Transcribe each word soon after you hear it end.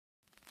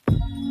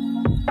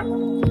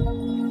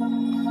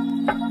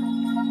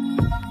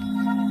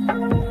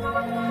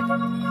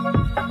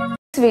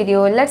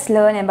video, let's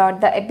learn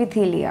about the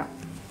epithelia.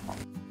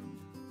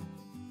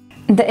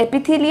 The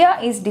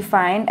epithelia is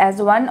defined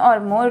as one or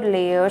more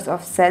layers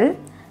of cell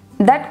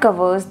that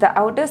covers the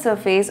outer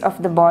surface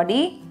of the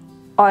body,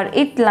 or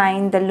it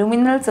line the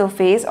luminal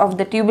surface of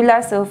the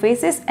tubular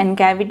surfaces and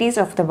cavities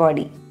of the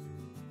body.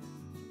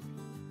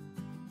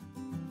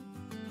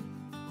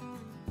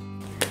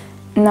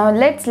 Now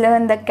let's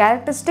learn the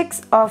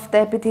characteristics of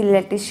the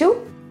epithelial tissue.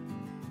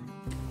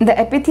 The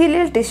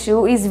epithelial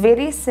tissue is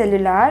very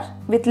cellular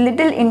with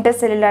little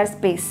intercellular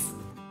space.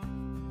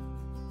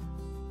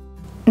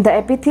 The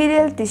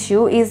epithelial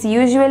tissue is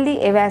usually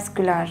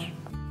avascular.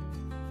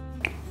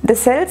 The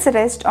cells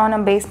rest on a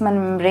basement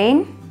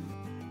membrane.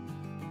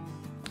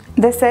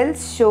 The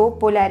cells show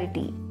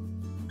polarity.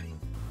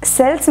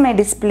 Cells may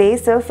display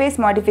surface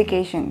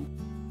modification.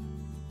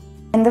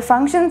 And the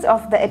functions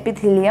of the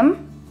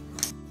epithelium.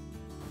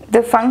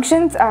 The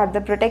functions are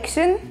the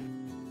protection,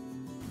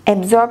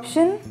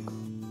 absorption,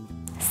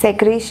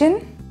 secretion,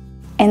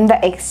 and the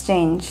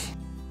exchange.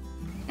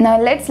 Now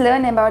let's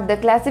learn about the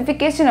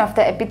classification of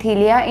the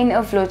epithelia in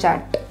a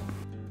flowchart.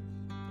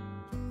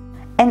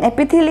 An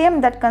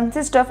epithelium that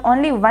consists of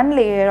only one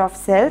layer of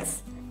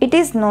cells, it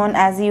is known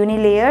as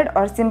unilayered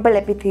or simple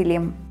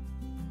epithelium.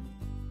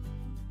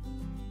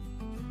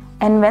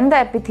 And when the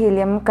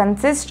epithelium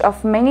consists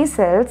of many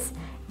cells,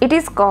 it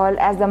is called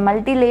as the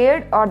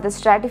multilayered or the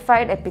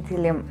stratified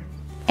epithelium.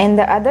 And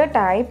the other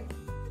type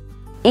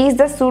is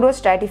the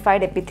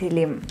pseudostratified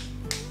epithelium.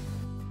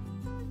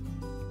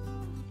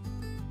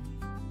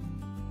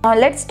 Now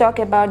let's talk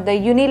about the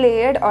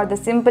unilayered or the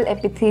simple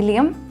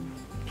epithelium.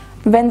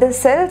 When the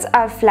cells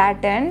are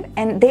flattened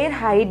and their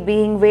height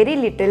being very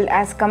little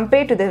as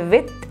compared to the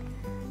width,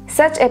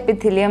 such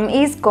epithelium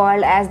is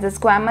called as the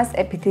squamous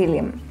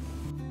epithelium.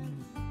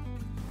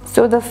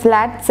 So the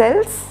flat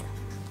cells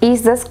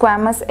is the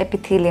squamous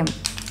epithelium.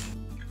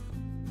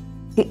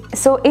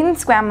 So in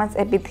squamous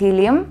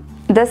epithelium,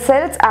 the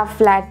cells are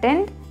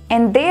flattened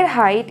and their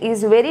height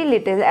is very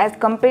little as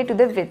compared to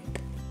the width.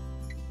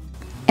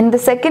 And the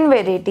second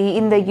variety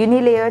in the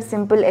unilayered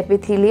simple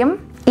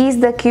epithelium is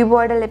the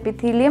cuboidal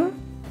epithelium,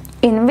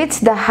 in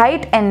which the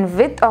height and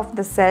width of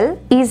the cell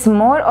is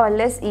more or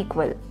less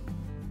equal.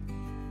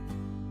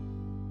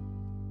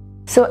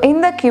 So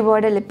in the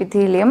cuboidal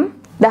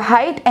epithelium, the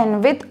height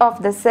and width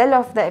of the cell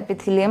of the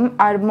epithelium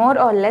are more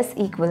or less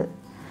equal.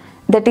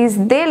 That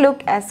is, they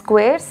look as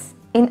squares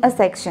in a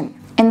section.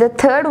 And the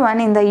third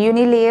one in the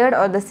unilayered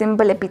or the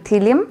simple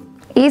epithelium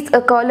is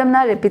a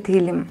columnar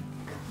epithelium.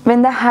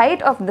 When the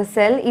height of the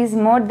cell is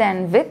more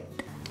than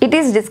width, it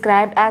is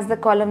described as the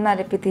columnar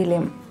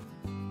epithelium.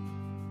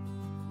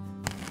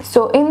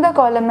 So in the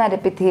columnar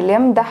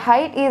epithelium, the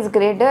height is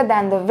greater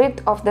than the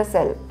width of the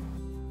cell.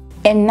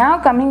 And now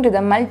coming to the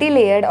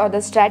multilayered or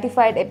the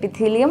stratified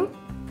epithelium,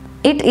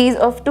 it is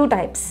of two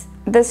types,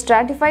 the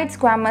stratified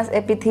squamous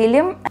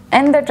epithelium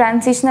and the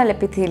transitional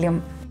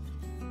epithelium.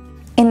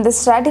 In the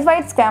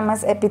stratified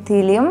squamous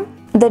epithelium,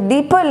 the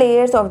deeper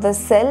layers of the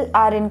cell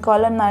are in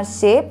columnar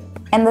shape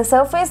and the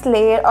surface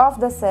layer of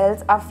the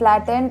cells are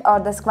flattened or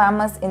the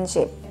squamous in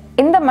shape.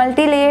 In the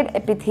multilayered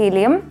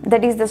epithelium,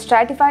 that is the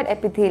stratified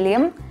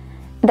epithelium,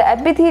 the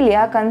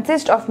epithelia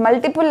consist of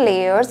multiple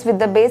layers with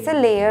the basal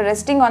layer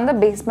resting on the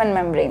basement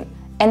membrane.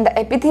 And the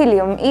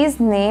epithelium is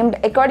named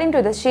according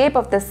to the shape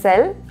of the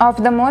cell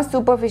of the most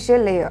superficial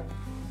layer.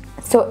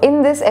 So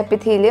in this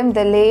epithelium,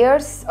 the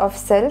layers of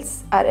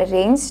cells are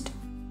arranged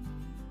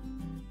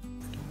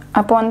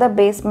upon the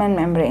basement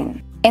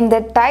membrane. And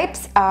the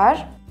types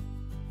are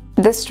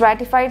the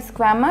stratified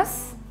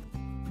squamous,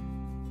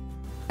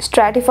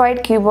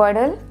 stratified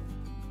cuboidal,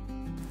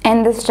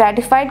 and the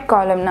stratified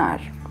columnar.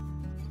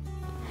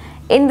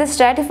 In the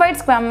stratified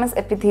squamous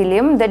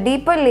epithelium, the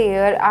deeper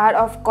layer are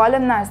of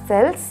columnar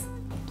cells,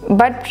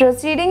 but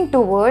proceeding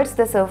towards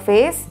the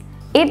surface,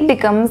 it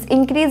becomes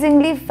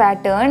increasingly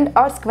flattened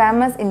or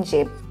squamous in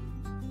shape.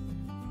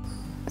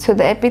 So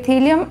the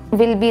epithelium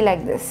will be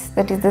like this,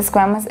 that is the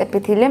squamous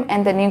epithelium,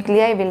 and the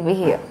nuclei will be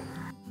here.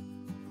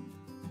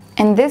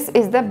 And this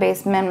is the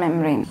basement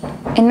membrane.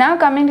 And now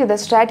coming to the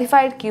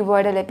stratified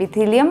cuboidal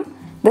epithelium,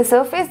 the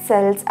surface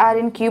cells are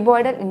in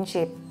cuboidal in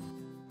shape.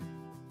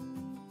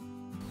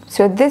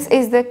 So this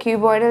is the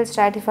cuboidal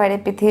stratified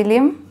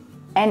epithelium.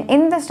 And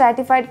in the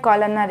stratified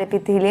columnar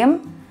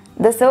epithelium,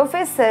 the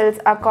surface cells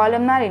are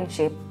columnar in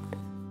shape.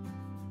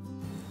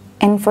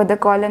 And for the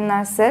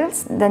columnar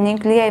cells, the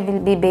nuclei will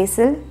be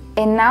basal.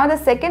 And now the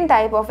second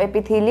type of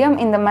epithelium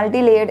in the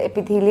multilayered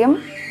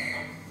epithelium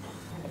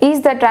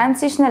is the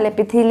transitional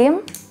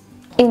epithelium,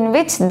 in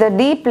which the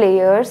deep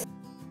layers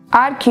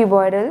are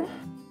cuboidal,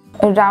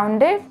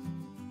 rounded,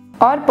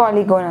 or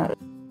polygonal.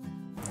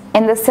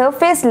 And the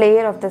surface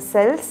layer of the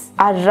cells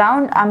are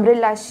round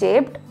umbrella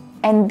shaped,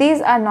 and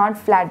these are not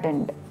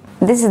flattened.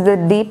 This is the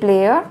deep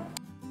layer,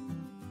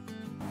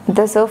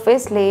 the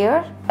surface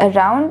layer,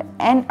 round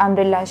and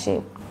umbrella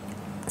shape.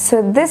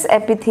 So this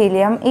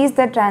epithelium is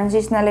the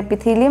transitional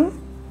epithelium.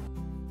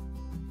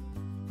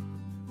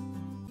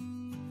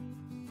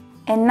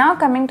 And now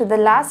coming to the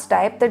last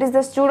type, that is the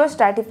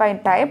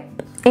pseudostratified type.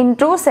 In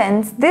true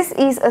sense, this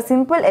is a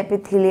simple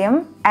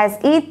epithelium as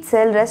each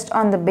cell rests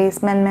on the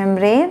basement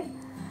membrane,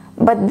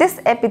 but this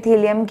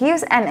epithelium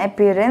gives an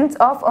appearance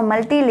of a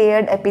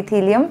multi-layered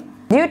epithelium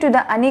due to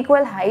the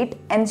unequal height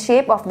and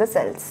shape of the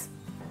cells.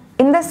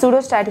 In the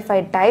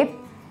pseudostratified type,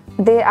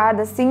 there are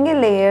the single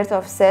layers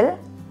of cell.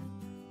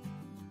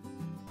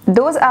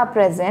 Those are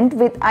present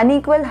with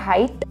unequal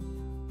height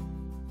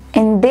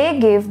and they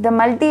give the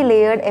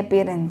multi-layered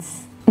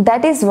appearance.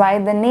 That is why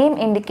the name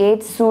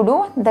indicates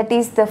pseudo, that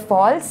is the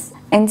false,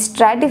 and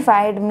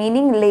stratified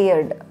meaning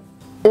layered.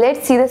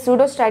 Let's see the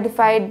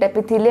pseudostratified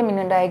epithelium in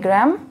a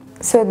diagram.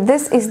 So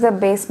this is the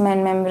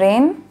basement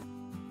membrane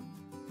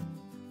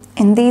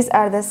and these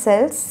are the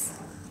cells.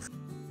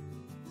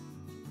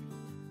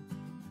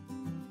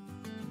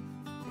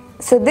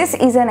 So this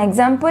is an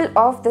example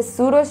of the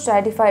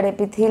pseudostratified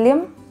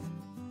epithelium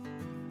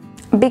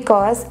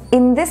because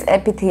in this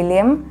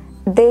epithelium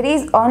there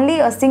is only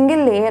a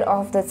single layer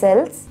of the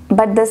cells,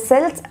 but the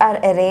cells are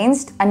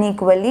arranged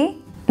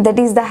unequally, that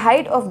is the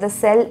height of the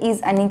cell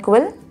is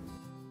unequal.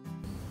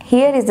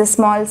 Here is the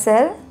small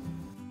cell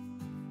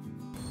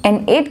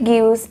and it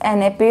gives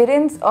an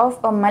appearance of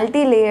a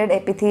multi-layered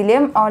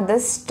epithelium or the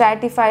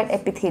stratified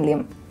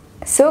epithelium.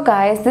 So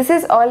guys, this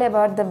is all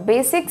about the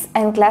basics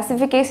and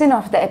classification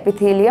of the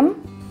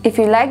epithelium. If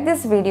you like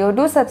this video,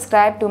 do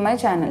subscribe to my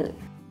channel.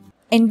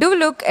 And do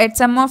look at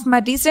some of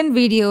my recent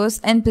videos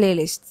and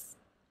playlists.